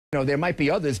You know, there might be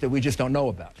others that we just don't know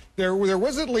about. There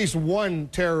was at least one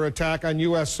terror attack on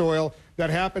U.S. soil that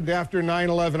happened after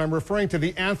 9/11. I'm referring to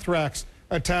the Anthrax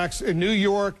attacks in New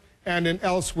York and in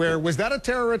elsewhere. Was that a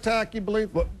terror attack, you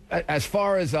believe? Well, as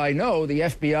far as I know, the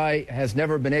FBI has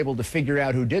never been able to figure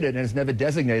out who did it and has never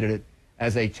designated it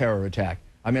as a terror attack.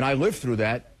 I mean, I lived through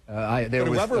that. But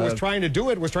whoever was trying to do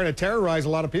it was trying to terrorize a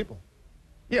lot of people.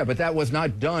 Yeah, but that was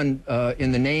not done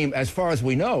in the name, as far as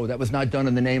we know, that was not done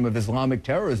in the name of Islamic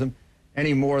terrorism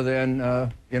any more than,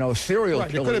 you know, serial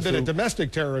killers. It could have been a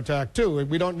domestic terror attack, too.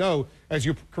 We don't know, as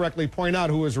you correctly point out,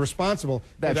 who was responsible for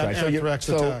that Anthrax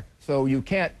attack. So you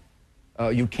can't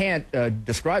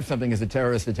describe something as a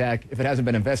terrorist attack if it hasn't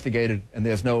been investigated and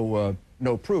there's no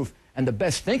proof. And the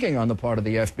best thinking on the part of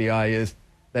the FBI is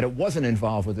that it wasn't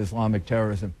involved with Islamic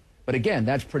terrorism. But again,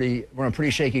 we're on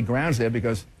pretty shaky grounds there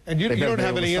because... And you don't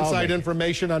have any inside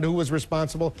information on who was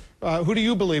responsible? Who do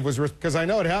you believe was responsible? Because I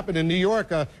know it happened in New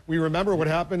York. We remember what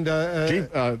happened.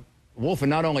 Wolf, it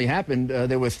not only happened,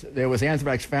 there was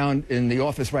anthrax found in the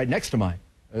office right next to mine.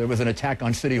 There was an attack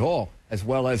on City Hall, as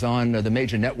well as on the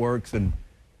major networks and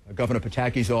Governor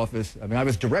Pataki's office. I mean, I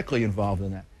was directly involved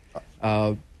in that.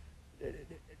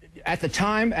 At the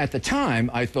time,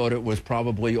 I thought it was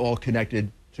probably all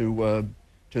connected to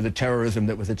the terrorism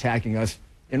that was attacking us.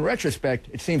 In retrospect,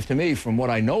 it seems to me, from what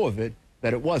I know of it,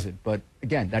 that it wasn't. But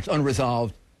again, that's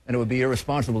unresolved, and it would be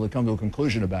irresponsible to come to a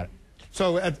conclusion about it.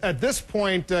 So at this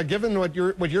point, given what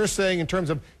you're saying in terms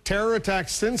of terror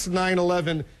attacks since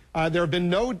 9/11, there have been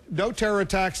no terror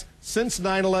attacks since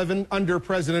 9/11 under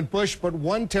President Bush, but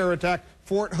one terror attack,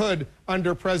 Fort Hood,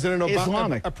 under President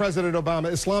Obama.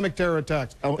 Islamic terror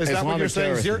attacks. Is that what you're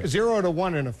saying? 0 to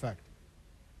 1 in effect.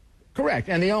 Correct.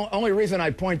 And the only reason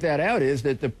I point that out is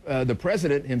that the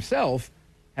president himself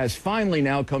has finally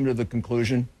now come to the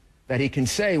conclusion that he can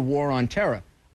say war on terror.